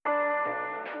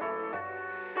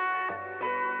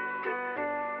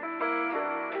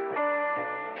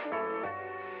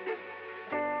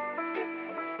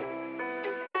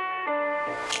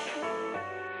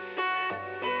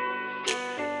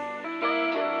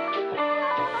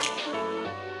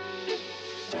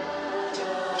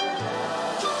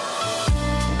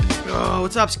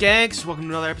What's up, skanks? Welcome to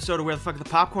another episode of Where the Fuck Are the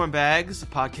Popcorn Bags, a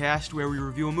podcast where we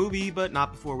review a movie, but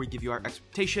not before we give you our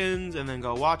expectations, and then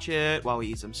go watch it while we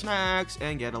eat some snacks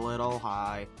and get a little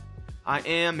high. I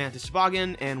am Mantis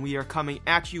Toboggan, and we are coming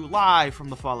at you live from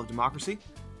the Fall of Democracy.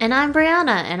 And I'm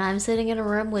Brianna, and I'm sitting in a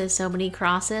room with so many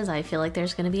crosses, I feel like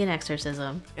there's going to be an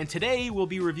exorcism. And today we'll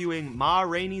be reviewing Ma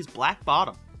Rainey's Black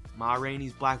Bottom. Ma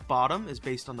Rainey's Black Bottom is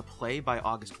based on the play by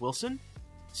August Wilson.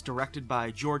 It's directed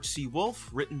by George C. Wolfe,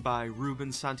 written by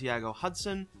Ruben Santiago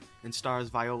Hudson, and stars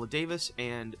Viola Davis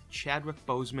and Chadwick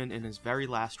Boseman in his very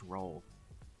last role.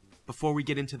 Before we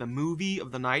get into the movie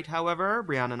of the night, however,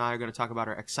 Brianna and I are going to talk about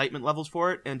our excitement levels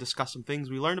for it and discuss some things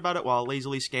we learned about it while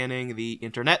lazily scanning the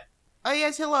internet. Oh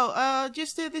yes, hello.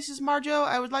 This is Marjo.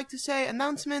 I would like to say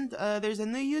announcement. There's a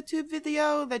new YouTube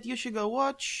video that you should go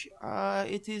watch.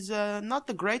 It is not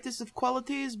the greatest of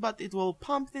qualities, but it will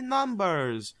pump the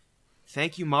numbers.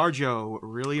 Thank you, Marjo.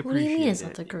 Really appreciate it. What do you mean it's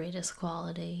not the greatest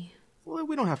quality? Well,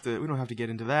 we don't have to get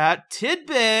into that.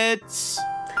 Tidbits.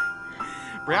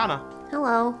 Brianna.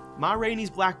 Hello. Ma Rainey's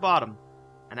Black Bottom,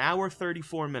 an hour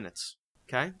 34 minutes.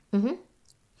 Okay. Mm-hmm.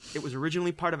 It was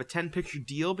originally part of a 10-picture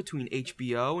deal between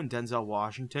HBO and Denzel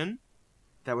Washington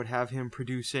that would have him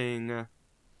producing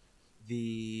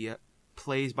the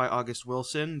plays by August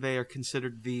Wilson. They are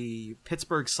considered the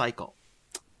Pittsburgh Cycle.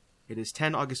 It is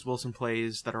 10 August Wilson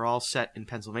plays that are all set in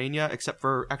Pennsylvania, except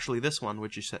for actually this one,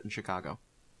 which is set in Chicago.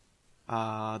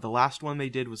 The last one they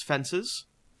did was Fences,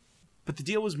 but the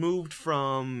deal was moved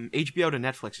from HBO to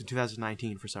Netflix in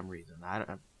 2019 for some reason.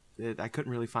 I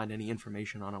couldn't really find any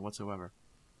information on it whatsoever.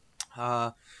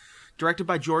 Directed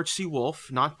by George C. Wolfe,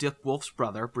 not Dick Wolfe's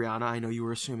brother. Brianna, I know you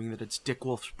were assuming that it's Dick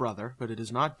Wolfe's brother, but it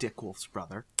is not Dick Wolfe's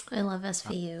brother. I love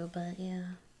SVU, but yeah.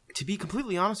 To be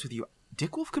completely honest with you,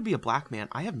 Dick Wolf could be a black man.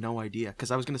 I have no idea,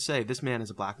 because I was going to say this man is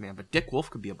a black man, but Dick Wolf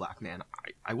could be a black man.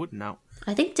 I wouldn't know.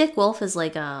 I think Dick Wolf is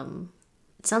like,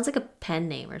 it sounds like a pen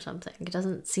name or something. It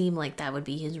doesn't seem like that would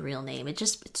be his real name.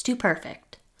 It's too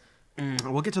perfect.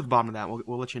 We'll get to the bottom of that.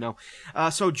 We'll let you know.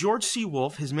 So George C.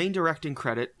 Wolfe, his main directing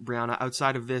credit, Brianna,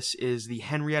 outside of this, is the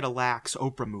Henrietta Lacks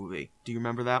Oprah movie. Do you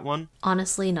remember that one?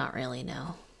 Honestly, not really,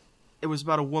 no. It was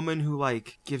about a woman who,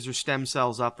 gives her stem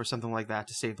cells up or something like that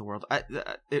to save the world.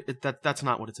 That's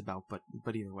not what it's about, but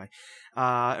either way.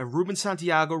 Ruben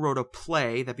Santiago wrote a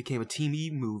play that became a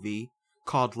TV movie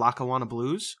called Lackawanna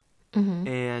Blues. Mm-hmm.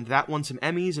 And that won some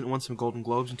Emmys and it won some Golden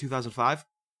Globes in 2005.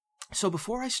 So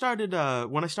before I started,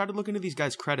 when I started looking at these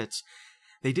guys' credits,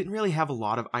 they didn't really have a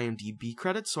lot of IMDb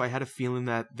credits, so I had a feeling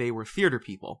that they were theater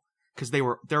people. Because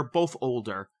they're both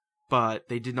older, but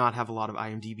they did not have a lot of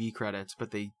IMDb credits, but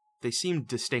they seemed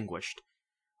distinguished.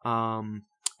 And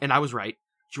I was right.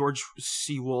 George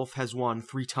C. Wolfe has won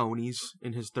 3 Tonys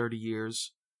in his 30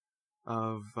 years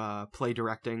of play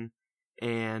directing,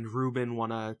 and Ruben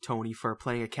won a Tony for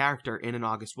playing a character in an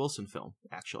August Wilson film,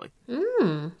 actually.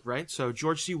 Right? So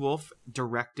George C. Wolfe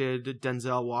directed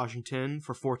Denzel Washington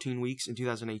for 14 weeks in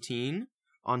 2018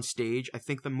 on stage. I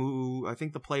think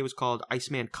the play was called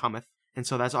Iceman Cometh, and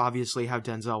so that's obviously how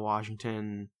Denzel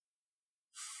Washington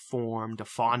formed a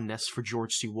fondness for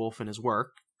George C. Wolfe and his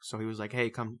work. So he was like, hey,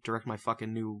 come direct my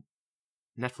fucking new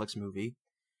Netflix movie.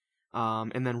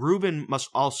 And then Ruben must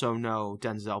also know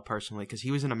Denzel personally because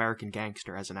he was an American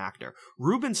Gangster as an actor.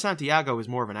 Ruben Santiago is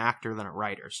more of an actor than a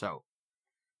writer, so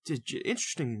it's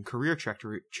interesting career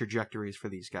trajectories for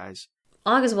these guys.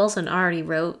 August Wilson already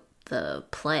wrote the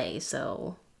play,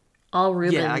 so all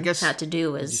Ruben had to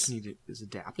do is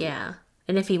adapt. Yeah,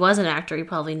 and if he was an actor, he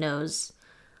probably knows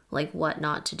what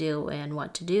not to do and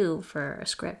what to do for a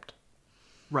script.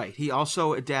 Right. He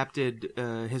also adapted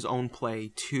his own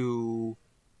play to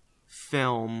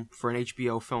film for an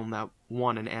HBO film that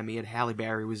won an Emmy, and Halle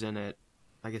Berry was in it.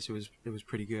 I guess it was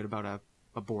pretty good, about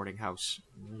a boarding house.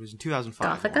 It was in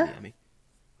 2005. Gothica?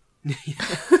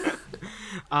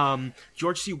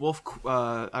 George C. Wolfe,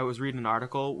 I was reading an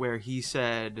article where he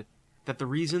said that the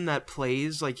reason that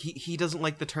plays, he doesn't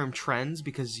like the term trends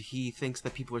because he thinks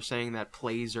that people are saying that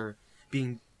plays are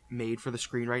being made for the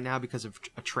screen right now because of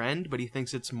a trend, but he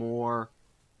thinks it's more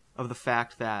of the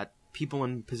fact that people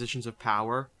in positions of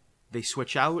power, they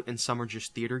switch out and some are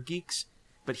just theater geeks.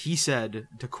 But he said,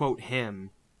 to quote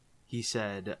him, he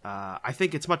said, I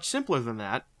think it's much simpler than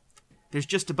that. There's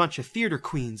just a bunch of theater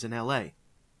queens in LA.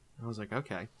 I was like,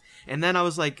 okay. And then I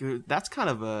was like, that's kind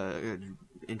of a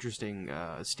interesting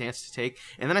stance to take.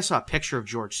 And then I saw a picture of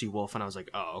George C. Wolfe, and I was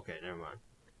like, oh, okay, never mind.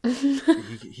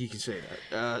 he can say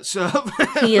that. So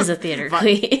he is a theater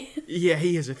queen. Yeah,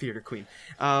 he is a theater queen.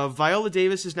 Viola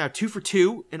Davis is now 2 for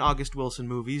 2 in August Wilson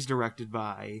movies, directed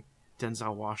by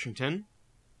Denzel Washington.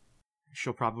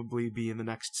 She'll probably be in the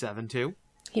next 7 too.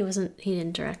 He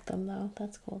didn't direct them, though.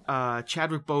 That's cool.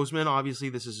 Chadwick Boseman, obviously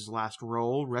this is his last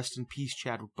role. Rest in peace,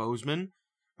 Chadwick Boseman.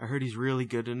 I heard he's really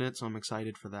good in it, so I'm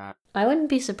excited for that. I wouldn't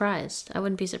be surprised. I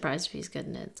wouldn't be surprised if he's good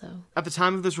in it, so. At the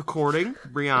time of this recording,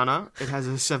 Brianna, it has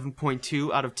a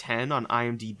 7.2 out of 10 on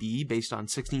IMDb based on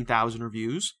 16,000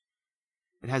 reviews.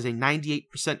 It has a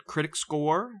 98% critic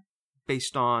score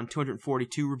based on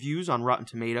 242 reviews on Rotten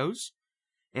Tomatoes,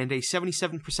 and a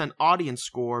 77% audience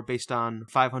score based on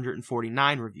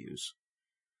 549 reviews.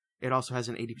 It also has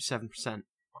an 87%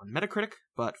 on Metacritic,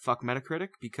 but fuck Metacritic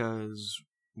because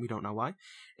we don't know why.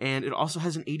 And it also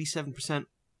has an 87%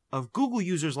 of Google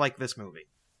users like this movie.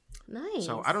 Nice.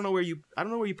 So I don't know where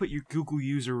you put your Google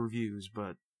user reviews,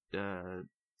 but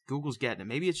Google's getting it.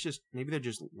 Maybe they're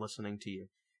just listening to you.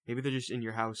 Maybe they're just in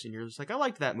your house and you're just like, I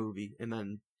liked that movie, and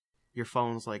then your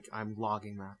phone's like, I'm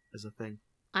logging that as a thing.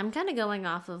 I'm kind of going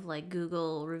off of like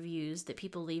Google reviews that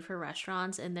people leave for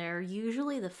restaurants, and they're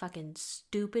usually the fucking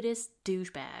stupidest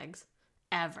douchebags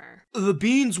ever. The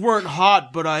beans weren't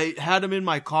hot, but I had them in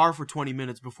my car for 20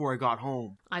 minutes before I got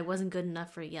home. I wasn't good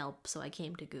enough for Yelp, so I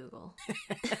came to Google.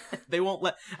 They won't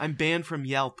let. I'm banned from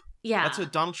Yelp. Yeah. That's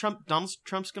what Donald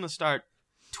Trump's gonna start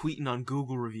tweeting on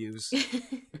Google reviews.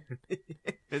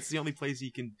 It's the only place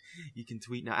you can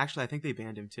tweet now. Actually, I think they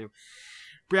banned him too.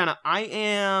 Brianna, I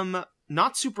am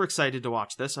not super excited to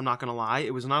watch this. I'm not gonna lie.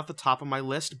 It was not at the top of my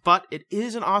list, but it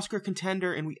is an Oscar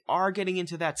contender, and we are getting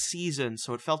into that season,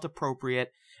 so it felt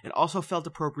appropriate. It also felt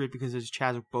appropriate because it's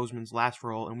Chadwick Boseman's last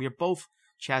role, and we are both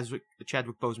Chadwick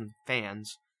Boseman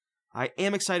fans. I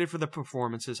am excited for the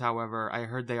performances, however. I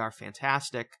heard they are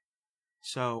fantastic.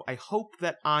 So I hope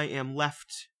that I am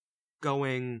left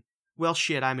going, well,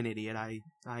 shit, I'm an idiot.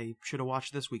 I should have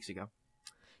watched this weeks ago.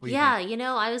 Yeah,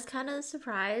 I was kind of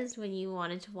surprised when you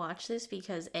wanted to watch this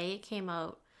because A, it came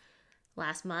out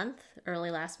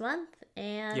early last month,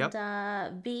 and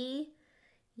yep. B,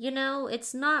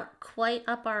 it's not quite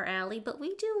up our alley, but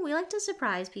we like to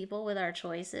surprise people with our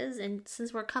choices, and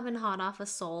since we're coming hot off of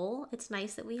Soul, it's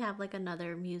nice that we have like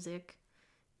another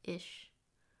music-ish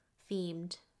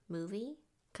themed movie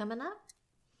coming up.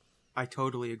 I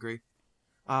totally agree.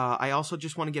 I also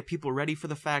just want to get people ready for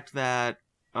the fact that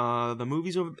the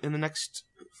movies in the next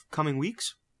coming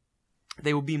weeks,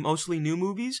 they will be mostly new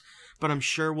movies, but I'm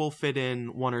sure we'll fit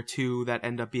in one or two that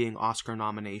end up being Oscar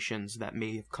nominations that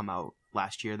may have come out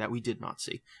last year that we did not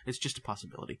see. It's just a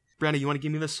possibility. Brenda, you want to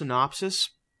give me the synopsis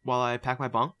while I pack my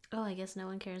bunk? Oh, I guess no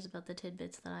one cares about the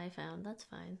tidbits that I found. That's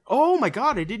fine. Oh my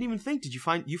god, I didn't even think. Did you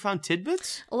found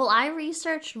tidbits? Well, I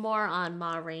researched more on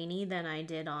Ma Rainey than I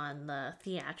did on the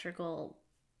theatrical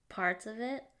parts of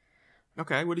it.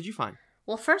 Okay, what did you find?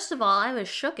 Well, first of all, I was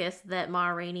shooketh that Ma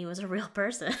Rainey was a real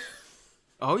person.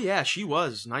 Oh yeah, she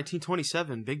was.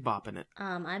 1927, Big Bop in it.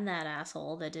 I'm that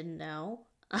asshole that didn't know.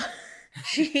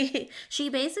 She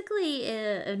basically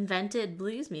invented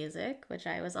blues music, which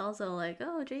I was also like,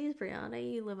 oh, geez,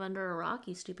 Brianna, you live under a rock,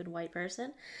 you stupid white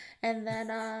person. And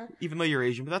then, even though you're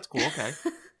Asian, but that's cool, okay.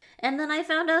 And then I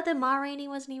found out that Ma Rainey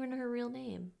wasn't even her real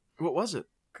name. What was it?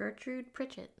 Gertrude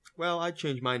Pritchett. Well, I'd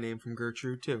change my name from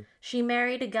Gertrude, too. She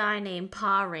married a guy named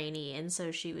Pa Rainey, and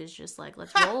so she was just like,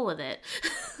 let's roll with it.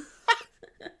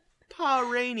 Pa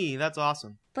Rainey, that's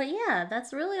awesome. But yeah,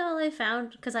 that's really all I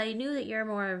found, because I knew that you're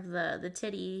more of the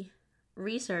titty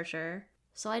researcher,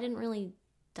 so I didn't really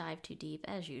dive too deep,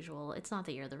 as usual. It's not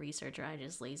that you're the researcher, I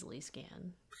just lazily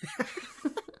scan.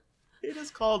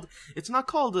 It's not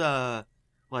called,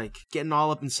 like, getting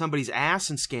all up in somebody's ass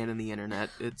and scanning the internet.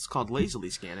 It's called lazily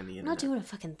scanning the internet. I'm not doing a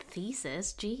fucking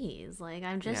thesis, jeez. Like,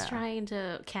 I'm just trying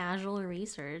to casual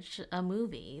research a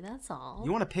movie, that's all.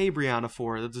 You want to pay Brianna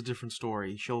for it, that's a different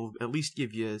story. She'll at least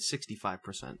give you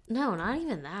 65%. No, not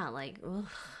even that. Like, ugh,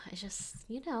 I just,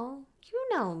 you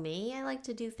know me. I like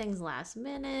to do things last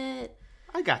minute.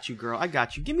 I got you, girl. I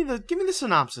got you. Give me the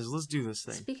synopsis. Let's do this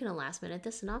thing. Speaking of last minute,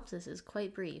 the synopsis is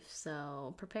quite brief,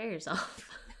 so prepare yourself.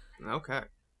 Okay.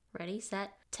 Ready,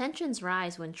 set. Tensions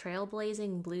rise when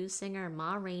trailblazing blues singer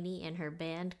Ma Rainey and her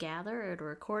band gather at a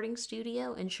recording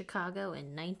studio in Chicago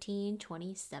in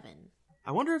 1927.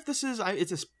 I wonder if this is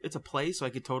it's a play, so I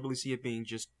could totally see it being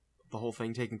just the whole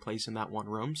thing taking place in that one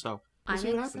room. So we'll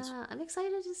see what happens. I'm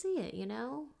excited to see it.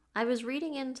 I was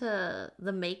reading into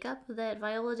the makeup that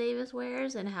Viola Davis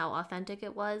wears and how authentic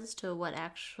it was to what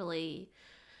actually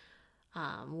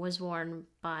was worn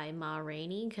by Ma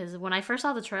Rainey, because when I first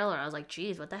saw the trailer I was like,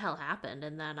 geez, what the hell happened?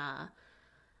 And then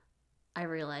I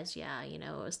realized, it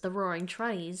was the Roaring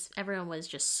Twenties. Everyone was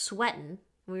just sweating.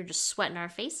 We were just sweating our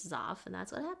faces off, and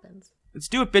that's what happens. Let's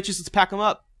do it, bitches. Let's pack them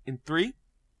up in 3,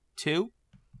 2,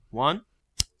 1.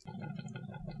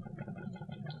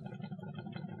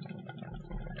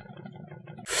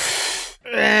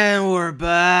 And we're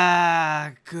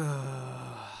back. That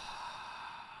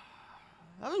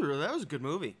was a good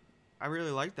movie. I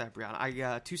really liked that, Brianna.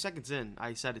 I 2 seconds in,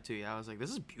 I said it to you. I was like, "This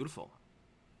is beautiful."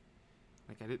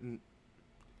 Like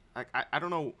I don't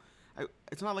know.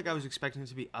 It's not like I was expecting it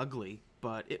to be ugly,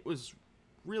 but it was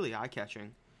really eye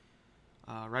catching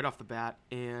right off the bat.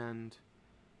 And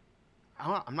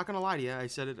I'm not gonna lie to you. I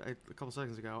said it a couple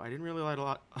seconds ago. I didn't really write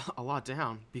a lot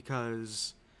down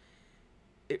because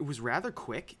it was rather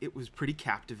quick. It was pretty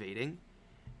captivating,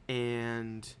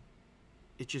 and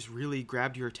it just really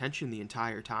grabbed your attention the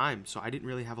entire time. So I didn't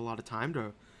really have a lot of time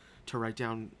to write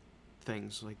down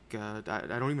things. Like I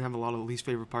don't even have a lot of least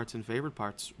favorite parts and favorite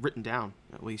parts written down,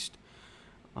 at least,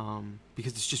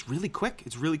 because it's just really quick.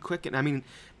 It's really quick, and I mean,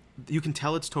 you can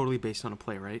tell it's totally based on a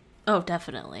play, right? Oh,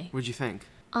 definitely. What'd you think?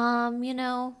 I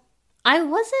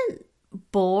wasn't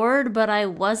bored, but I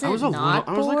wasn't I was like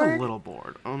a little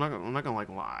bored. I'm not gonna like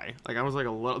lie. Like I was like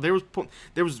a little.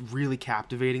 There was really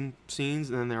captivating scenes,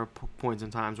 and then there were points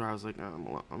and times where I was like,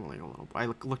 I'm like a little. I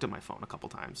looked at my phone a couple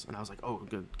times, and I was like, oh,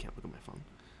 good, can't look at my phone.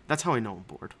 That's how I know I'm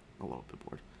bored. A little bit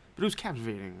bored. But it was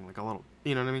captivating, like a little.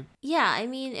 You know what I mean? Yeah, I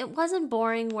mean, it wasn't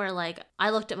boring where, like,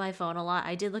 I looked at my phone a lot.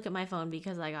 I did look at my phone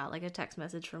because I got, like, a text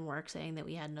message from work saying that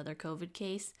we had another COVID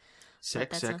case.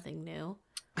 But that's nothing new.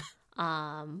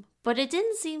 But it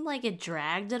didn't seem like it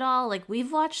dragged at all. Like,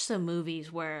 we've watched some movies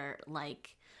where,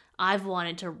 like, I've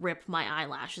wanted to rip my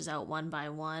eyelashes out one by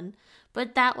one.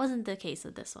 But that wasn't the case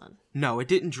with this one. No, it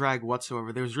didn't drag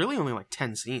whatsoever. There was really only, like,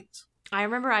 10 scenes. I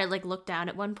remember I, like, looked down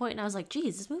at one point and I was like,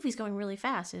 geez, this movie's going really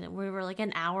fast. And we were, like,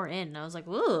 an hour in. And I was like,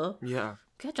 ooh. Yeah.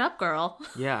 Catch up, girl.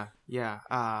 Yeah.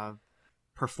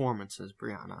 Performances,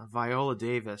 Brianna. Viola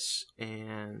Davis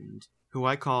and who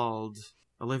I called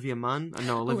Olivia Munn.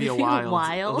 No, Olivia Wilde.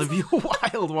 Olivia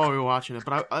Wilde while we were watching it.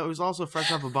 But I was also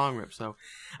fresh off a bong rip. So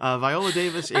Viola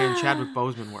Davis and Chadwick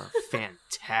Boseman were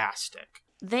fantastic.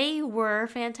 They were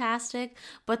fantastic,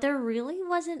 but there really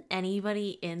wasn't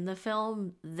anybody in the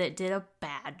film that did a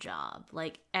bad job.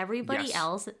 Like, everybody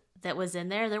else that was in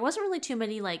there wasn't really too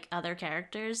many, like, other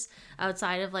characters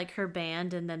outside of, like, her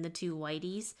band and then the two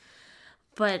whiteys.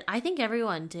 But I think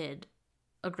everyone did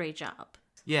a great job.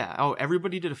 Yeah. Oh,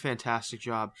 everybody did a fantastic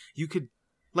job. You could,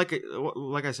 like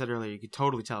I said earlier, you could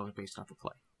totally tell it was based off a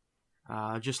play.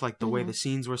 Just like the way the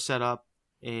scenes were set up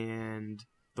and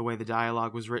the way the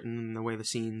dialogue was written and the way the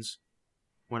scenes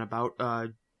went about.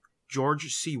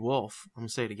 George C. Wolfe, I'm going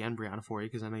to say it again, Brianna, for you,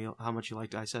 because I know how much you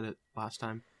liked it. I said it last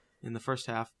time in the first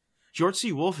half. George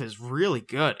C. Wolfe is really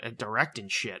good at directing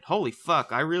shit. Holy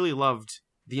fuck, I really loved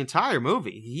the entire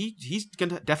movie. He's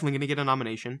definitely going to get a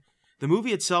nomination. The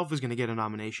movie itself is going to get a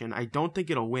nomination. I don't think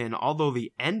it'll win, although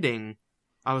the ending,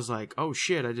 I was like, oh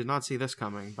shit, I did not see this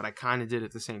coming, but I kind of did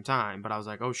at the same time. But I was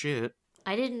like, oh shit.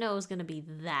 I didn't know it was going to be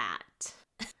that.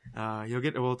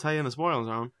 We'll tell you in the spoiler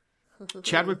zone.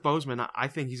 Chadwick Boseman, I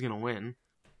think he's going to win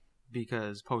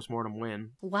because postmortem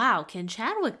win. Wow, can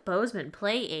Chadwick Boseman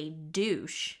play a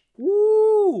douche?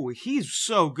 Woo! He's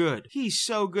so good. He's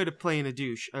so good at playing a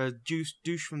douche. A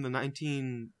douche from the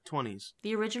 1920s.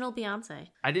 The original Beyonce.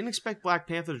 I didn't expect Black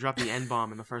Panther to drop the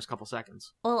N-bomb in the first couple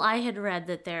seconds. Well, I had read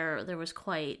that there was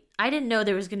quite... I didn't know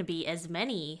there was going to be as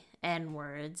many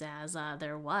N-words as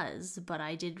there was, but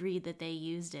I did read that they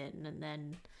used it, and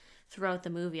then throughout the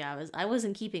movie I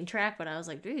wasn't keeping track, but I was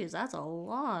like, geez, that's a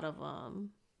lot of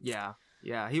them. Yeah.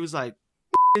 He was like,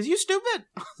 is you stupid?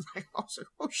 I was like,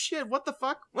 oh shit, what the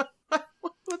fuck? What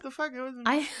the fuck?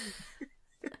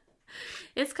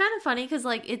 It's kind of funny because,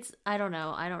 like, I don't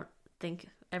know. I don't think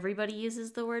everybody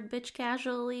uses the word bitch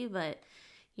casually, but,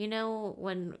 you know,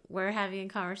 when we're having a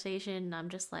conversation, I'm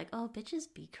just like, oh,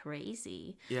 bitches be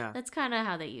crazy. Yeah. That's kind of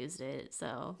how they used it.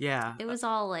 So, yeah. It was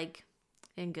all, like,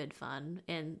 in good fun.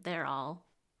 And they're all,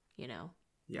 you know,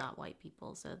 not white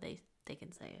people, so they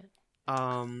can say it.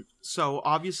 So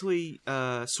obviously,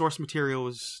 source material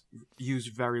was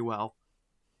used very well.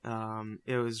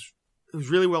 It was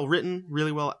really well written,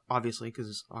 really well, obviously, because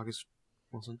it's August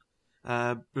Wilson.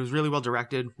 It was really well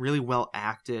directed, really well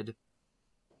acted,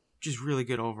 just really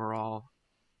good overall.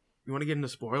 You want to get into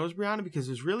spoilers, Brianna? Because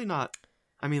there's really not,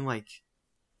 I mean, like,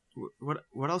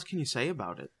 what else can you say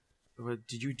about it?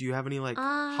 Do you have any, like,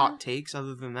 hot takes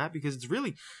other than that? Because it's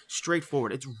really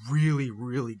straightforward. It's really,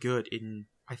 really good in...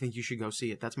 I think you should go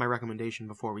see it. That's my recommendation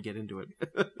before we get into it.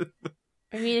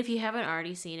 I mean, if you haven't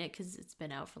already seen it, because it's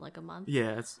been out for like a month.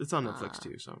 Yeah, it's on Netflix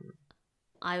too. So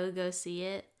I would go see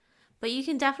it. But you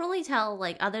can definitely tell,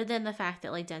 like, other than the fact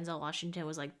that, like, Denzel Washington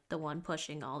was, like, the one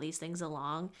pushing all these things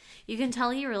along, you can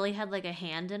tell he really had, like, a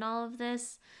hand in all of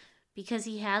this. Because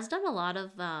he has done a lot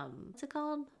of, what's it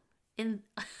called?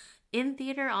 in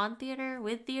theater, on theater,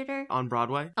 with theater. On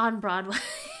Broadway? On Broadway.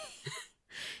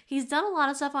 He's done a lot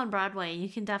of stuff on Broadway. You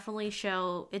can definitely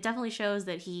it definitely shows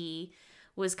that he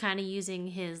was kind of using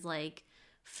his like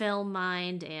film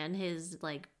mind and his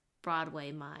like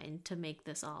Broadway mind to make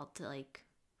this all to like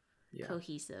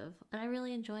cohesive. And I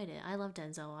really enjoyed it. I love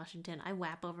Denzel Washington. I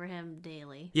whap over him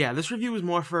daily. Yeah, this review was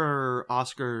more for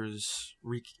Oscars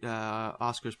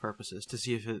purposes to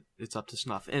see if it's up to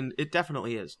snuff, and it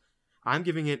definitely is. I'm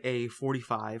giving it a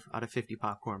 45 out of 50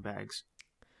 popcorn bags.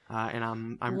 And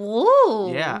I'm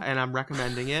Whoa! Yeah, and I'm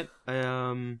recommending it.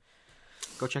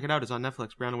 Go check it out. It's on Netflix.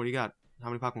 Brianna, what do you got? How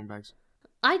many popcorn bags?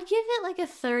 I'd give it like a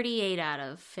 38 out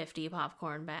of 50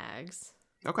 popcorn bags.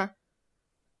 Okay.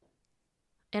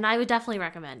 And I would definitely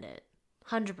recommend it.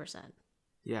 100%.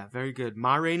 Yeah, very good.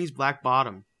 Ma Rainey's Black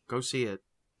Bottom. Go see it.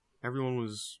 Everyone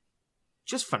was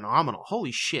just phenomenal.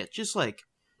 Holy shit. Just like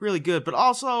really good, but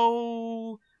also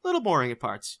a little boring at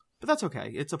parts. But that's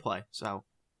okay. It's a play, so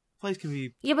plays can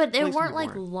be... Yeah, but there weren't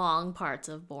like long parts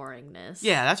of boringness.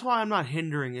 Yeah, that's why I'm not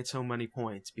hindering it so many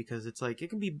points, because it's like it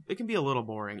can be a little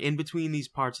boring in between these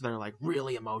parts that are like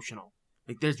really emotional.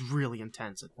 Like there's really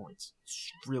intense at points.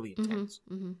 It's really intense.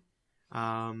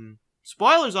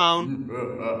 Spoiler zone.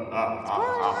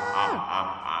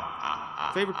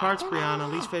 Favorite parts,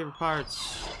 Brianna. Least favorite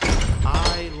parts.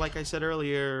 Like I said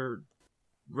earlier,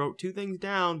 wrote 2 things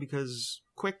down because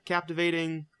quick,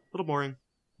 captivating, a little boring,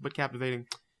 but captivating.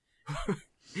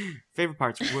 Favorite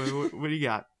parts. What do you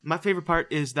got? My favorite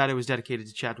part is that it was dedicated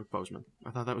to Chadwick Boseman.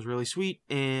 I thought that was really sweet,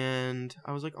 and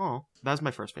I was like, oh, that's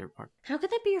my first favorite part. How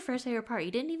could that be your first favorite part?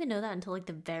 You didn't even know that until like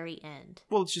the very end.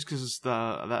 Well, it's just because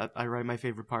that I write my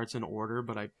favorite parts in order,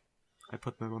 but I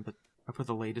put them on I put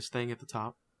the latest thing at the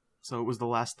top. So it was the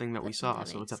last thing that we saw,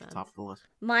 so it's at the top of the list.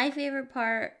 My favorite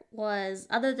part was,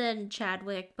 other than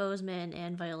Chadwick Boseman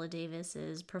and Viola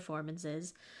Davis's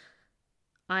performances,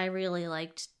 I really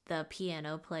liked the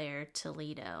piano player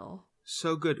Toledo.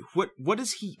 So good. What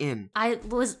is he in?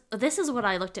 This is what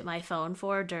I looked at my phone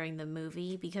for during the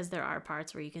movie, because there are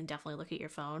parts where you can definitely look at your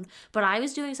phone. But I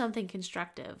was doing something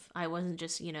constructive. I wasn't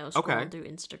just, scrolling through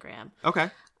Instagram.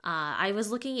 Okay. I was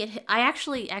looking at... I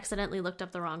actually accidentally looked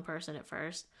up the wrong person at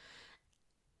first.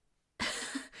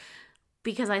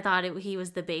 Because I thought he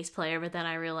was the bass player, but then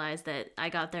I realized that I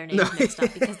got their names mixed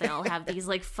up because they all have these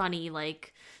like funny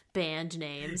like band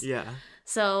names. Yeah.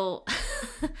 So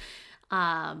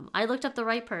I looked up the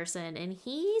right person, and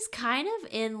he's kind of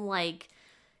in like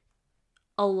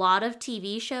a lot of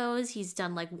TV shows. He's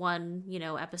done like one,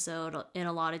 episode in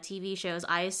a lot of TV shows.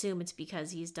 I assume it's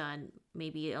because he's done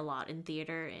maybe a lot in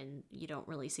theater and you don't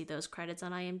really see those credits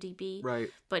on IMDb. Right.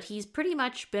 But he's pretty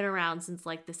much been around since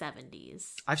like the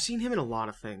 70s. I've seen him in a lot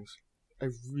of things. I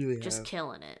really have. Just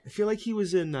killing it. I feel like he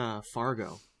was in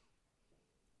Fargo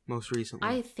most recently.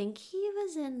 I think he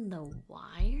was in The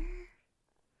Wire.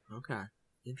 Okay.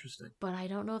 Interesting. But I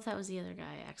don't know if that was the other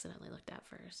guy I accidentally looked at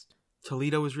first.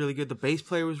 Toledo was really good. The bass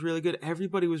player was really good.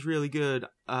 Everybody was really good.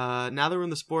 Now that we're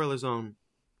in the spoiler zone,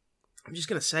 I'm just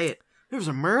going to say it. There was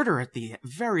a murder at the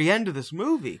very end of this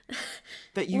movie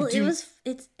that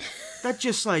that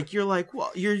just like, you're like,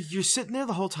 well, you're sitting there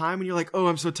the whole time and you're like, oh,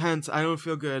 I'm so tense. I don't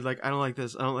feel good. Like, I don't like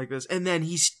this. I don't like this. And then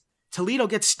Toledo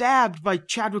gets stabbed by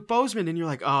Chadwick Boseman, and you're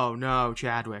like, oh no,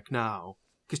 Chadwick, no.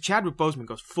 Because Chadwick Boseman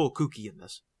goes full kooky in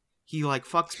this. He like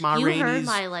fucks Ma Rainey's.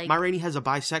 Ma Rainey has a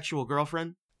bisexual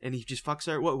girlfriend, and he just fucks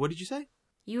her. What did you say?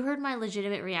 You heard my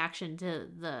legitimate reaction to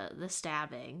the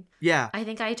stabbing. Yeah. I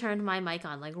think I turned my mic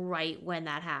on like right when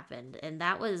that happened, and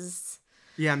that was...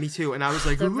 Yeah, me too. And I was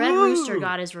like, the Red Rooster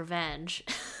got his revenge.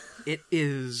 It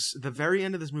is... The very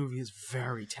end of this movie is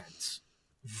very tense.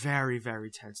 Very,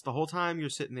 very tense. The whole time you're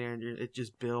sitting there and it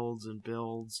just builds and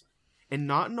builds. And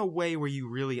not in a way where you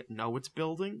really know it's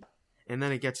building. And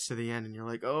then it gets to the end and you're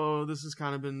like, oh, this has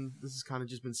kind of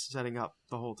just been setting up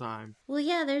the whole time. Well,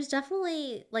 yeah, there's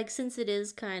definitely, like, since it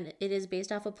is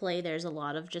based off a play, there's a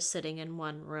lot of just sitting in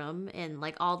one room, and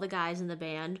like all the guys in the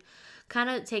band kind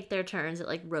of take their turns at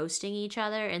like roasting each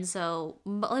other. And so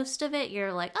most of it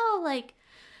you're like, oh, like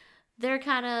they're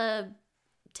kind of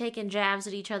taking jabs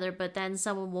at each other, but then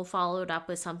someone will follow it up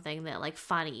with something that like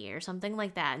funny or something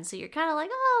like that, and so you're kind of like,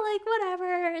 oh, like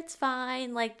whatever, it's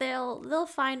fine, like they'll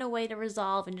find a way to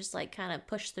resolve and just like kind of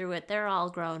push through it. They're all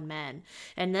grown men.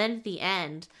 And then at the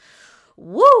end,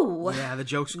 woo, yeah, the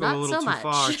jokes go a little too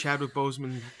far. Chadwick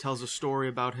Boseman tells a story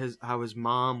about how his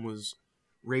mom was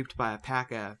raped by a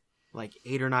pack of like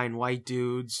 8 or 9 white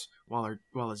dudes while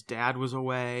his dad was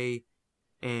away.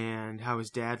 And how his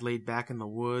dad laid back in the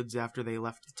woods after they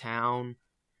left the town,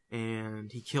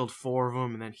 and he killed 4 of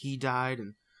them, and then he died,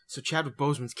 and So Chadwick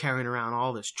Boseman's carrying around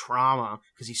all this trauma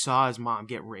because he saw his mom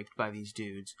get raped by these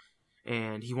dudes,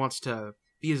 and he wants to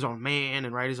be his own man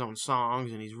and write his own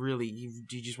songs, and he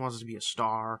just wants to be a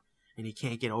star, and he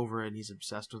can't get over it, and he's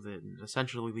obsessed with it, and it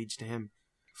essentially leads to him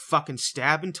fucking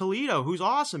stabbing Toledo, who's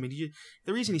awesome. And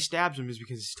the reason he stabs him is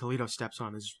because Toledo steps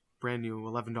on his brand new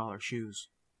 $11 shoes.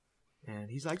 And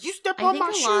he's like, "You stepped on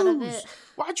my shoes!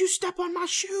 Why'd you step on my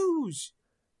shoes?"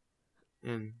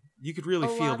 And you could really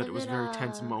feel that it was a very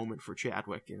tense moment for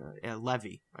Chadwick,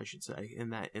 Levy, I should say, in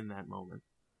that moment.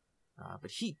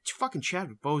 But fucking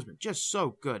Chadwick Boseman, just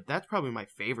so good. That's probably my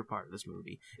favorite part of this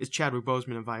movie, is Chadwick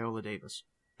Boseman and Viola Davis.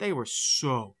 They were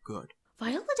so good.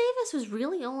 Viola Davis was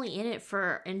really only in it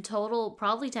for, in total,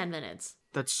 probably 10 minutes.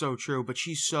 That's so true, but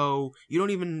she's so... you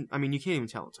can't even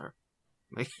tell it's her.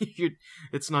 Like,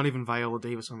 it's not even Viola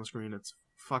Davis on the screen, it's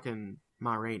fucking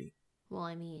Ma Rainey. Well,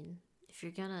 I mean, if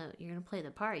you're gonna play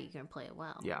the part, you're gonna play it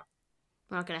well. Yeah.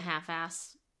 We're not gonna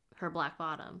half-ass her black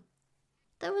bottom.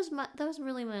 That was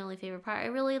really my only favorite part. I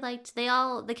really liked,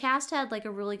 the cast had like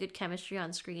a really good chemistry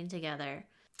on screen together.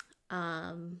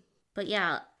 But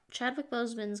yeah, Chadwick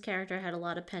Boseman's character had a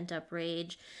lot of pent-up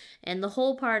rage, and the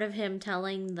whole part of him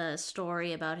telling the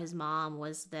story about his mom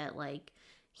was that, like,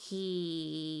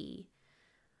 he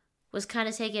was kind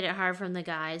of taking it hard from the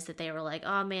guys, that they were like,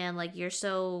 "Oh man, like, you're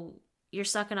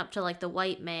sucking up to like the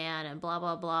white man and blah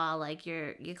blah blah, like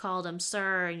you called him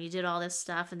sir and you did all this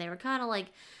stuff," and they were kind of like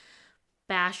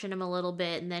bashing him a little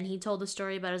bit. And then he told the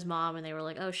story about his mom, and they were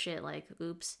like, "Oh shit, like,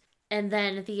 oops." And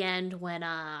then at the end, when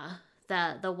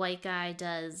the white guy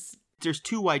does... There's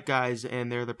two white guys, and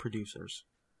they're the producers.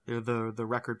 They're the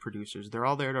record producers. They're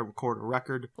all there to record a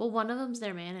record. Well, one of them's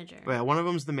their manager. Yeah, one of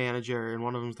them's the manager, and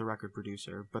one of them's the record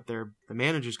producer. But the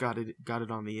manager's got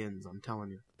it on the ends, I'm telling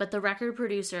you. But the record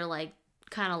producer, like,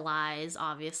 kind of lies,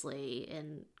 obviously,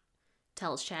 and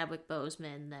tells Chadwick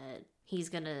Boseman that he's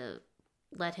gonna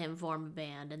let him form a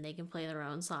band and they can play their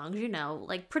own songs. You know,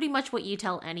 like, pretty much what you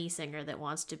tell any singer that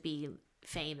wants to be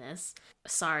famous.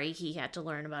 Sorry, he had to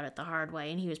learn about it the hard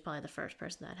way, and he was probably the first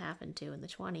person that happened to in the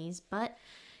 20s. But,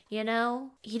 you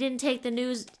know, he didn't take the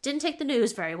news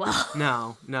very well.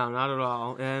 No, not at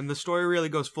all. And the story really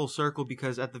goes full circle,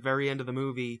 because at the very end of the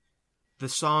movie, the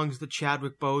songs that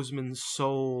Chadwick Boseman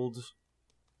sold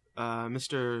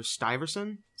Mr.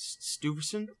 Stuyvesant?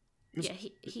 Yeah,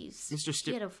 he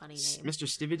had a funny name. Mr.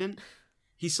 Stuyvesant?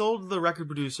 He sold the record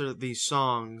producer these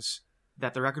songs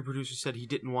that the record producer said he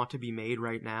didn't want to be made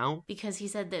right now. Because he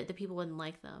said that the people wouldn't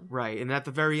like them. Right, and at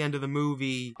the very end of the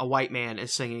movie, a white man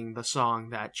is singing the song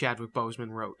that Chadwick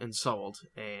Boseman wrote and sold.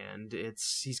 And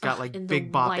he's got like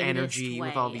big bop energy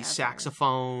with all these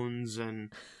saxophones,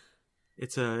 and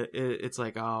it's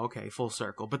like, oh, okay, full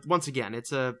circle. But once again,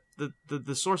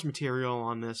 the source material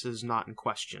on this is not in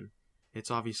question.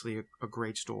 It's obviously a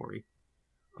great story.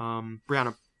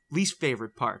 Brianna, least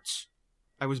favorite parts.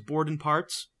 I was bored in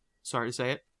parts. Sorry to say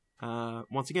it.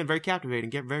 Once again, very captivating.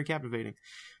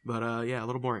 But, yeah, a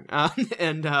little boring.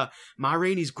 And Ma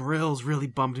Rainey's grills really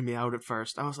bummed me out at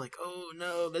first. I was like, oh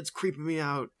no, that's creeping me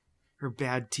out. Her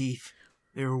bad teeth.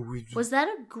 Was that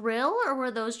a grill, or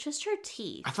were those just her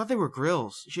teeth? I thought they were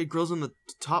grills. She had grills in the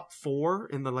top 4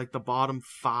 and the bottom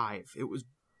 5. It was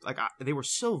like, they were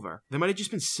silver. They might have just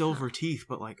been silver teeth,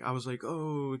 but like, I was like,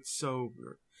 oh, it's so...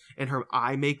 And her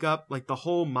eye makeup, like the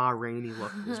whole Ma Rainey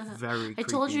look was very creepy. I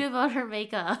told you about her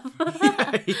makeup.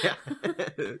 yeah.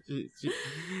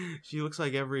 She looks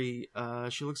like every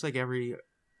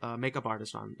makeup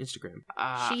artist on Instagram.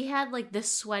 She had like the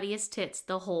sweatiest tits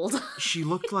the whole time. She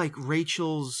looked like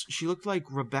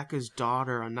Rebecca's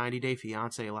daughter on 90 Day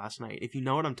Fiancé last night. If you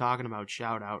know what I'm talking about,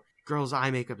 shout out. Girl's eye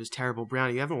makeup is terrible.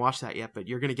 Brianna, you haven't watched that yet, but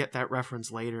you're going to get that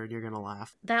reference later and you're going to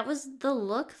laugh. That was the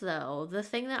look, though. The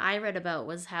thing that I read about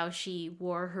was how she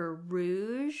wore her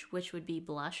rouge, which would be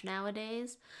blush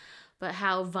nowadays, but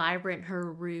how vibrant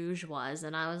her rouge was.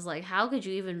 And I was like, how could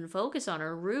you even focus on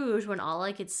her rouge when all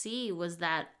I could see was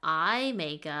that eye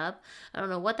makeup? I don't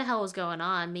know what the hell was going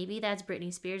on. Maybe that's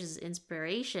Britney Spears'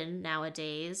 inspiration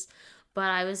nowadays.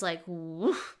 But I was like,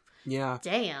 woof. Yeah.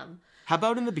 Damn. How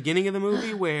about in the beginning of the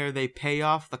movie where they pay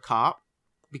off the cop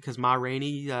because Ma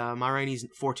Rainey's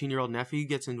 14-year-old nephew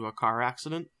gets into a car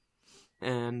accident,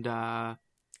 and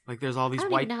like there's all these I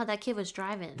don't even know how that kid was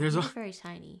driving. He was very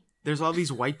tiny. There's all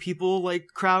these white people like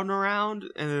crowding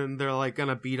around, and they're like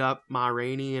gonna beat up Ma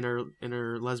Rainey and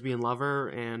her lesbian lover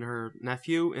and her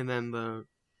nephew, and then the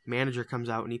manager comes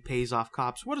out and he pays off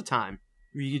cops. What a time!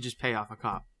 You could just pay off a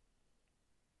cop.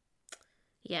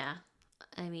 Yeah.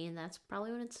 I mean, that's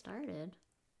probably when it started.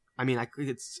 I mean,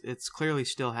 it's clearly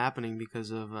still happening because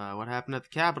of what happened at the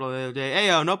Capitol the other day.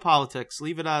 Hey, no politics.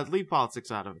 Leave politics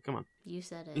out of it. Come on. You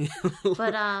said it.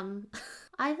 But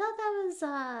I thought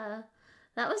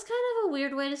that was kind of a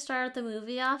weird way to start the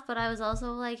movie off, but I was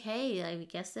also like, hey, I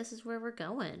guess this is where we're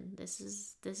going. This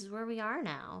is where we are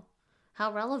now.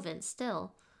 How relevant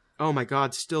still. Oh my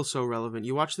god, still so relevant.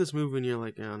 You watch this movie and you're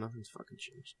like, oh, nothing's fucking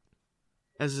changed.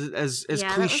 As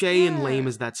cliche and lame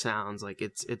as that sounds, like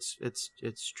it's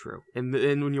true. And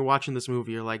when you're watching this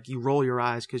movie, you're like, you roll your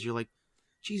eyes because you're like,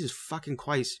 Jesus fucking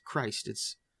Christ,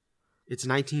 it's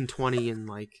 1920 and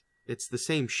like it's the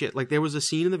same shit. Like there was a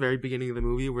scene in the very beginning of the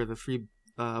movie where the three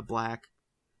black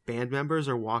band members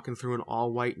are walking through an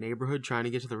all-white neighborhood trying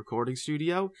to get to the recording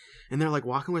studio, and they're like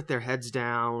walking with their heads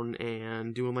down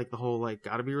and doing like the whole like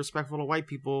gotta be respectful to white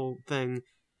people thing.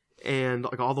 And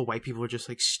like all the white people are just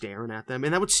like staring at them,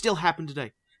 and that would still happen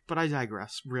today. But I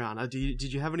digress. Brianna,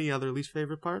 did you have any other least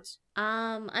favorite parts?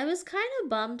 I was kind of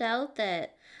bummed out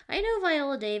that I know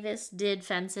Viola Davis did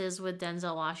Fences with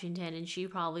Denzel Washington, and she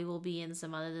probably will be in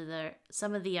some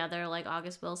of the other like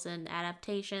August Wilson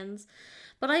adaptations.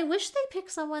 But I wish they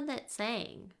picked someone that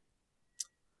sang.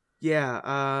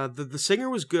 Yeah, the singer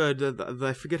was good.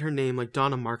 I forget her name, like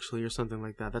Donna Marksley or something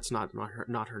like that. That's not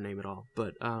her name at all.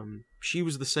 But she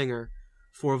was the singer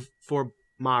for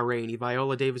Ma Rainey.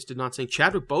 Viola Davis did not sing.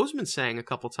 Chadwick Boseman sang a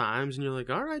couple times, and you're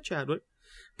like, all right, Chadwick.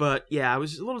 But yeah, I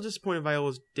was a little disappointed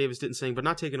Viola Davis didn't sing, but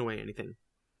not taking away anything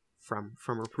from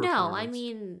her performance. No, I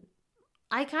mean,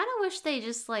 I kind of wish they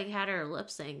just like had her lip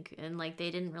sync and like they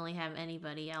didn't really have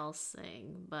anybody else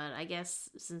sing. But I guess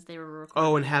since they were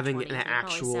recording and having 20s, an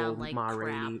actual like Ma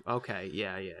Rainey. Okay,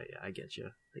 yeah, I get you.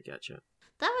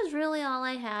 That was really all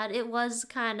I had. It was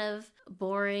kind of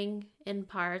boring in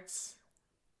parts.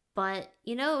 But,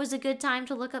 you know, it was a good time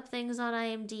to look up things on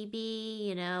IMDb,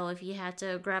 you know, if you had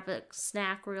to grab a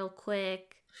snack real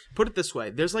quick. Put it this way,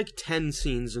 there's like 10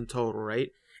 scenes in total, right?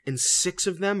 And 6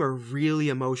 of them are really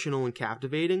emotional and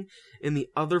captivating, and the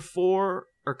other 4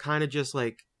 are kind of just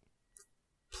like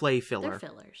play filler. They're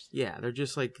fillers. Yeah, they're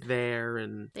just like there,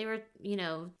 and they were, you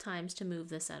know, times to move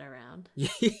the set around.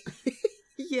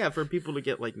 Yeah, for people to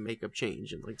get like makeup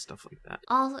change and like stuff like that.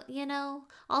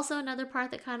 Also another part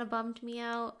that kind of bummed me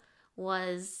out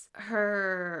was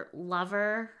her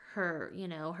lover, her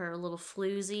little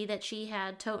floozy that she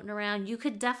had toting around. You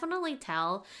could definitely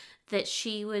tell that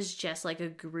she was just like a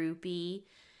groupie.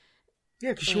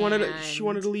 Yeah, because she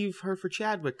wanted to leave her for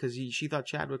Chadwick because she thought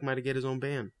Chadwick might get his own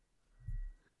band.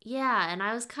 Yeah, and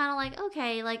I was kind of like,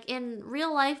 okay, like in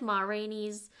real life, Ma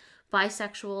Rainey's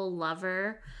bisexual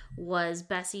lover was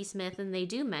Bessie Smith, and they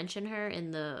do mention her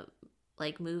in the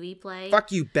like movie play.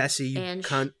 Fuck you, Bessie, you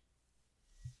cunt.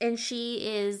 And she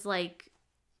is like,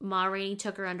 Ma Rainey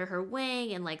took her under her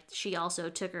wing, and like she also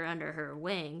took her under her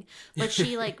wing, but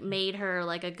she like made her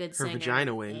like a good singer. Her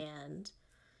vagina wing. And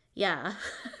yeah,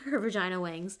 her vagina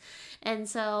wings. And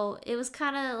so it was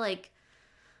kind of like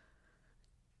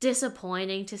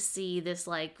disappointing to see this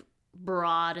like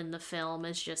broad in the film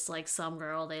is just like some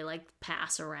girl they like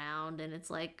pass around, and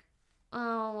it's like,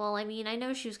 oh well, I mean, I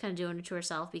know she was kind of doing it to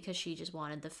herself because she just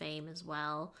wanted the fame as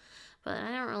well, but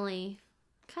I don't really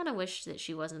kind of wish that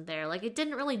she wasn't there. Like, it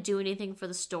didn't really do anything for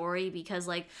the story because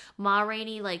like Ma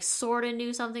Rainey like sort of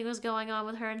knew something was going on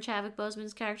with her and Chadwick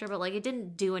Boseman's character, but like it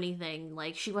didn't do anything.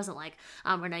 Like, she wasn't like,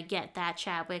 I'm gonna get that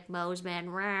Chadwick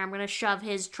Boseman, I'm gonna shove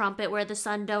his trumpet where the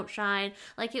sun don't shine.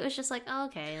 Like, it was just like, oh,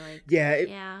 okay, like,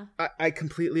 yeah. I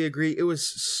completely agree. It was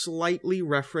slightly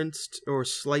referenced or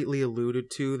slightly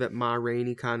alluded to that Ma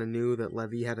Rainey kind of knew that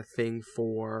Levy had a thing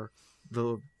for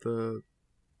the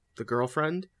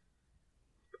girlfriend.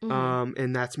 Mm-hmm.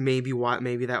 And that's maybe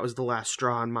that was the last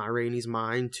straw in Ma Rainey's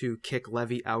mind to kick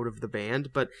Levy out of the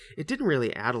band, but it didn't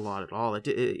really add a lot at all.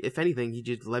 If anything,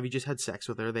 Levy just had sex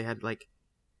with her. They had like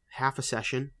half a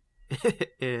session.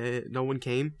 No one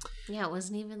came. Yeah, it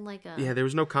wasn't even like a... Yeah, there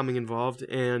was no coming involved,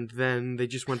 and then they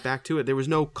just went back to it. There was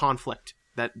no conflict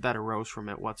that arose from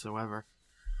it whatsoever.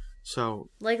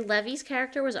 So, like, Levy's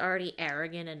character was already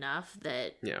arrogant enough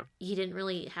that yeah, he didn't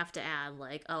really have to add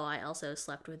like, oh, I also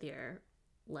slept with your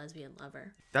lesbian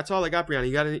lover. That's all I got, Brianna.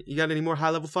 You got any more high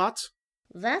level thoughts?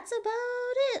 That's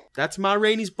about it. That's Ma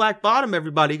Rainey's Black Bottom,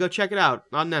 everybody. Go check it out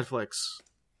on Netflix.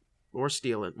 Or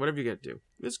steal it. Whatever you gotta do.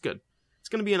 It's good. It's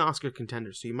gonna be an Oscar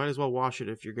contender, so you might as well watch it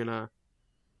if you're gonna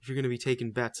be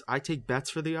taking bets. I take bets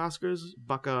for the Oscars,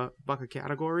 buck a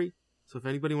category. So if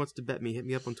anybody wants to bet me, hit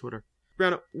me up on Twitter.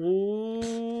 Brianna,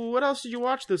 what else did you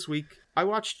watch this week? I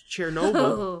watched Chernobyl.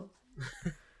 Oh.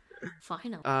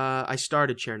 Finally. I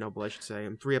started Chernobyl, I should say.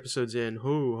 I'm 3 episodes in.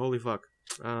 Holy fuck.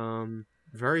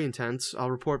 Very intense. I'll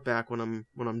report back when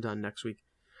I'm done next week.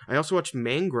 I also watched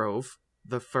Mangrove,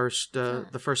 the first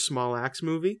Small Axe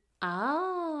movie.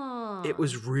 Oh. It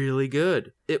was really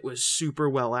good. It was super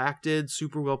well acted,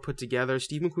 super well put together.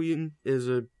 Steve McQueen is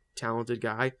a talented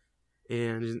guy,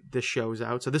 and this shows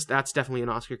out. So that's definitely an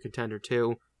Oscar contender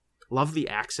too. Love the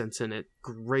accents in it.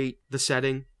 Great. The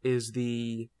setting is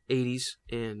the 80s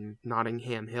in Notting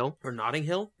Hill.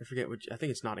 I forget which. I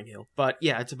think it's Notting Hill. But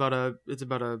yeah, it's about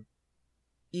a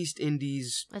East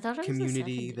Indies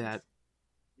community that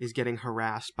is getting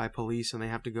harassed by police, and they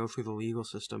have to go through the legal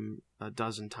system a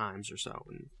dozen times or so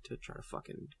and to try to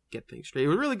fucking get things straight. It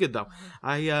was really good though.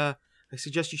 I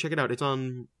suggest you check it out. It's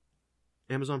on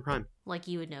Amazon Prime. Like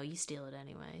you would know, you steal it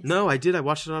anyways. No, I did. I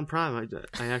watched it on Prime.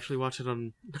 I actually watched it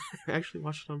on. I actually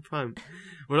watched it on Prime.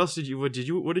 What else did you? What did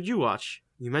you watch?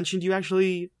 You mentioned you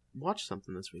actually watched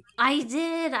something this week. I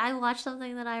did. I watched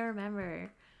something that I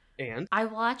remember. And I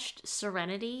watched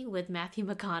Serenity with Matthew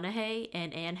McConaughey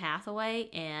and Anne Hathaway,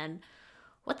 and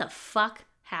what the fuck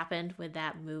happened with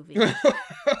that movie?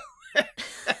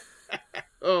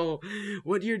 Oh,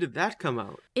 what year did that come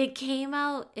out? It came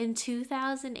out in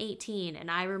 2018,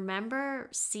 and I remember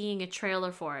seeing a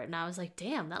trailer for it, and I was like,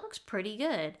 damn, that looks pretty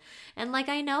good. And, like,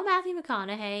 I know Matthew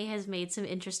McConaughey has made some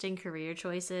interesting career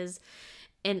choices,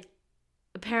 and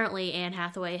apparently Anne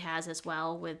Hathaway has as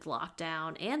well with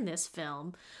Lockdown and this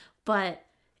film, but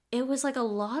it was, like, a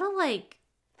lot of, like...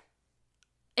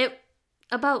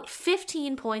 About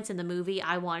 15 points in the movie,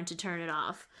 I wanted to turn it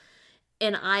off.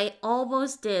 And I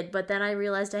almost did, but then I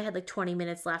realized I had like 20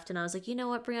 minutes left, and I was like, you know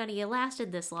what, Brianna, you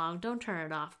lasted this long. Don't turn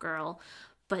it off, girl.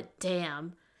 But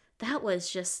damn, that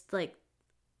was just like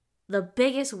the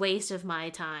biggest waste of my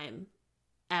time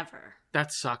ever.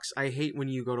 That sucks. I hate when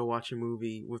you go to watch a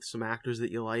movie with some actors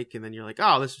that you like, and then you're like,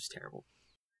 oh, this was terrible.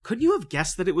 Couldn't you have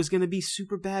guessed that it was going to be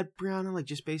super bad, Brianna? Like,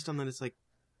 just based on that it's like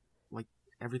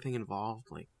everything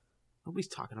involved? Like, nobody's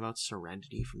talking about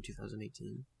Serenity from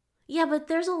 2018. Yeah, but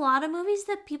there's a lot of movies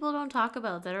that people don't talk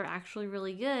about that are actually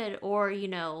really good, or, you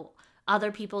know,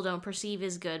 other people don't perceive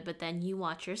as good, but then you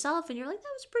watch yourself and you're like,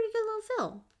 that was a pretty good little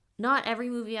film. Not every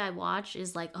movie I watch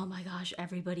is like, oh my gosh,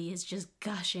 everybody is just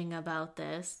gushing about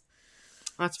this.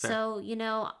 That's fair. So, you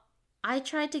know, I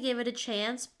tried to give it a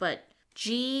chance, but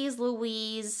geez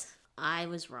Louise, I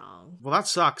was wrong. Well, that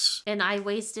sucks. And I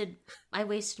wasted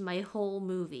my whole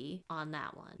movie on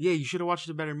that one. Yeah, you should have watched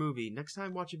a better movie. Next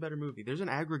time, watch a better movie. There's an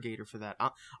aggregator for that.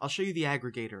 I'll show you the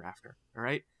aggregator after, all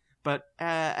right? But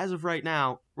as of right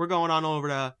now, we're going on over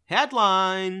to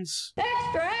headlines.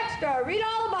 Extra, read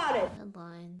all about it.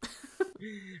 Headline.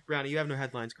 Brownie, you have no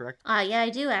headlines, correct? Yeah, I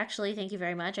do actually. Thank you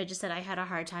very much. I just said I had a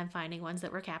hard time finding ones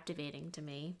that were captivating to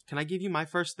me. Can I give you my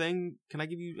first thing?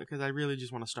 Because I really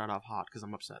just want to start off hot because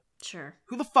I'm upset. Sure.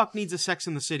 Who the fuck needs a Sex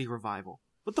and the City revival?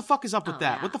 What the fuck is up with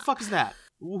that? Yeah. What the fuck is that?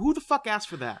 Who the fuck asked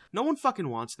for that? No one fucking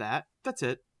wants that. That's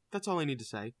it. That's all I need to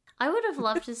say. I would have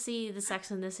loved to see the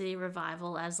Sex and the City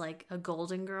revival as like a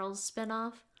Golden Girls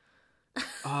spinoff.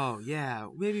 Oh, yeah.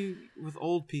 Maybe with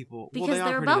old people. Because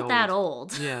they're about that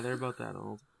old. Yeah, they're about that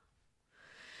old.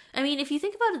 I mean, if you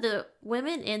think about it, the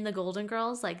women in the Golden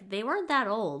Girls, like, they weren't that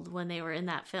old when they were in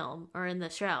that film or in the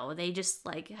show. They just,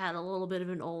 like, had a little bit of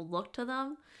an old look to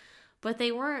them. But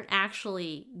they weren't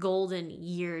actually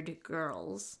golden-yeared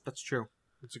girls. That's true.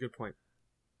 That's a good point.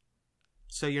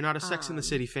 So you're not a Sex and the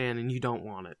City fan and you don't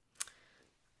want it.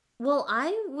 Well,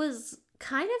 I was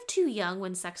kind of too young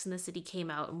when Sex and the City came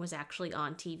out and was actually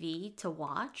on TV to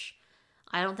watch.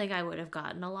 I don't think I would have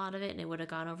gotten a lot of it and it would have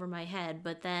gone over my head.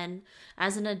 But then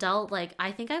as an adult, like,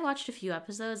 I think I watched a few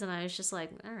episodes and I was just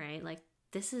like, all right, like,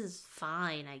 this is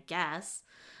fine, I guess.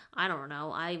 I don't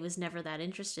know. I was never that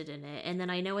interested in it. And then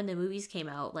I know when the movies came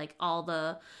out, like, all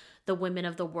the women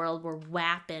of the world were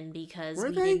whapping because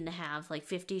we didn't have, like,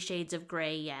 50 Shades of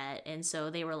Grey yet. And so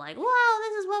they were like, wow,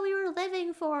 this is what we were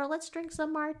living for. Let's drink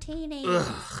some martinis.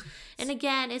 Ugh. And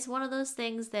again, it's one of those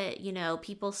things that, you know,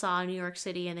 people saw in New York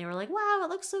City and they were like, wow, it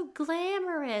looks so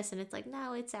glamorous. And it's like,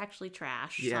 no, it's actually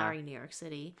trash. Yeah. Sorry, New York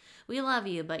City. We love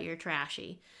you, but you're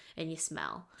trashy and you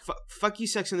smell. Fuck you,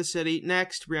 Sex and the City.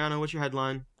 Next, Brianna, what's your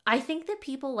headline? I think that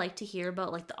people like to hear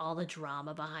about, like, all the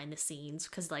drama behind the scenes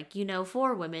because, like, you know,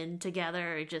 4 women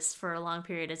together just for a long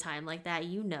period of time like that,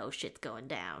 you know shit's going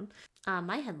down.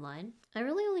 My headline, I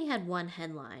really only had one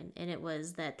headline, and it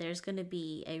was that there's going to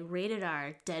be a rated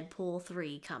R Deadpool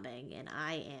 3 coming, and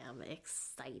I am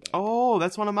excited. Oh,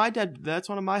 that's one of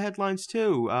my headlines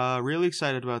too. Really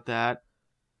excited about that.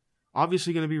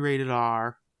 Obviously going to be rated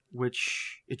R,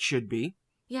 which it should be.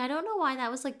 Yeah, I don't know why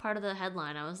that was, like, part of the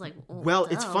headline. I was like, well,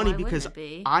 it's funny because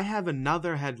I have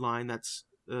another headline that's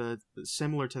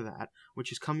similar to that,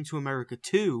 which is Coming to America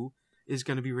 2 is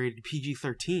going to be rated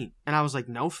PG-13. And I was like,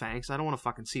 no thanks, I don't want to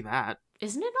fucking see that.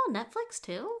 Isn't it on Netflix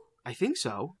too? I think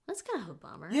so. That's kind of a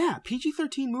bummer. Yeah,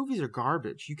 PG-13 movies are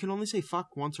garbage. You can only say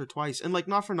fuck once or twice. And like,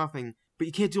 not for nothing, but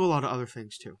you can't do a lot of other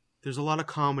things too. There's a lot of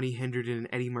comedy hindered in an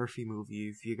Eddie Murphy movie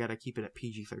if you gotta keep it at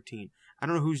PG-13. I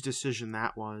don't know whose decision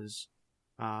that was.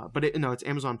 But it's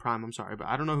Amazon Prime, I'm sorry. But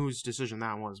I don't know whose decision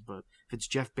that was. But if it's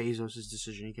Jeff Bezos'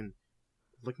 decision, he can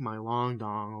lick my long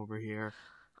dong over here.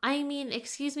 I mean,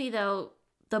 excuse me though,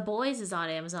 The Boys is on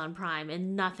Amazon Prime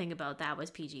and nothing about that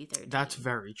was PG-13. That's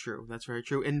very true.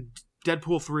 And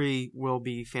Deadpool 3 will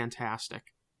be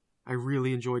fantastic. I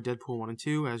really enjoyed Deadpool 1 and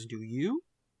 2, as do you.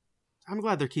 I'm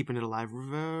glad they're keeping it alive.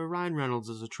 Ryan Reynolds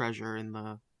is a treasure in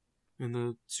the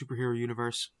superhero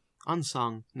universe.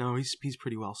 Unsung. No, he's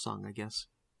pretty well sung, I guess.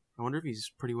 I wonder if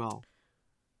he's pretty well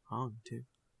hung, too.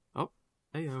 Oh,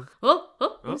 hey-o.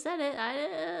 Who said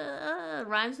it?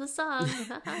 Rhymes with song.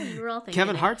 You were all thinking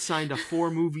Kevin Hart signed a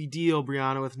 4-movie deal,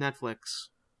 Brianna, with Netflix.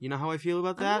 You know how I feel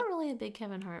about that? I'm not really a big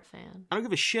Kevin Hart fan. I don't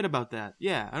give a shit about that.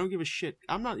 Yeah, I don't give a shit.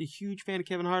 I'm not a huge fan of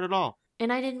Kevin Hart at all.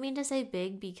 And I didn't mean to say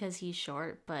big because he's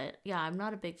short, but yeah, I'm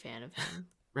not a big fan of him.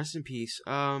 Rest in peace.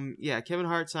 Yeah, Kevin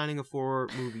Hart signing a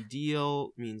 4-movie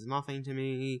deal means nothing to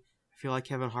me. I feel like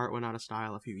Kevin Hart went out of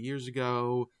style a few years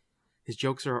ago. His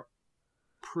jokes are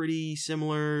pretty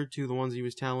similar to the ones he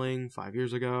was telling 5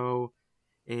 years ago.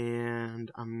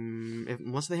 And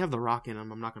unless they have The Rock in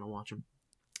them, I'm not going to watch them.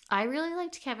 I really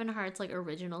liked Kevin Hart's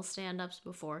original stand-ups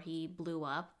before he blew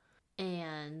up.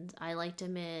 And I liked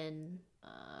him in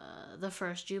the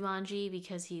first Jumanji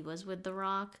because he was with The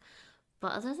Rock.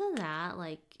 But other than that,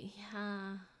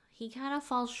 yeah, he kind of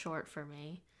falls short for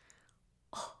me.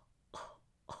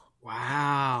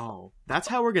 Wow. That's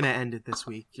how we're going to end it this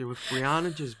week. With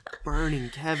Brianna just burning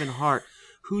Kevin Hart,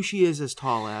 who she is as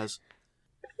tall as.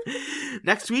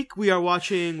 Next week, we are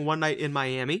watching One Night in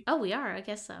Miami. Oh, we are? I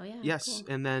guess so, yeah. Yes,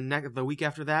 cool. And then the week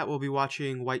after that, we'll be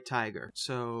watching White Tiger.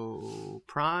 So,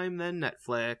 Prime, then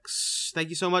Netflix. Thank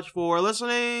you so much for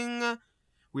listening.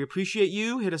 We appreciate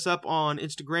you. Hit us up on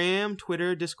Instagram,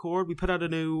 Twitter, Discord. We put out a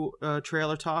new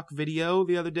Trailer Talk video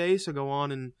the other day, so go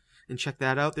on and check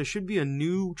that out. There should be a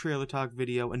newer Trailer Talk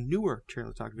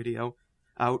video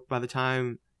out by the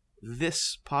time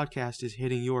this podcast is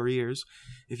hitting your ears.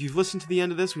 If you've listened to the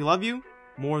end of this, we love you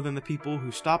more than the people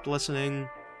who stopped listening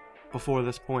before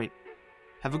this point.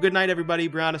 Have a good night, everybody.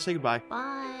 Brianna, say goodbye.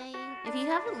 Bye. If you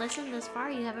haven't listened this far,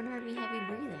 you haven't heard me heavy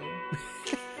breathing.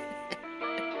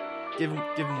 Give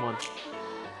him one.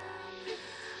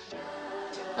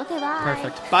 Okay, bye.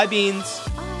 Perfect. Bye, Beans.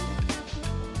 Bye.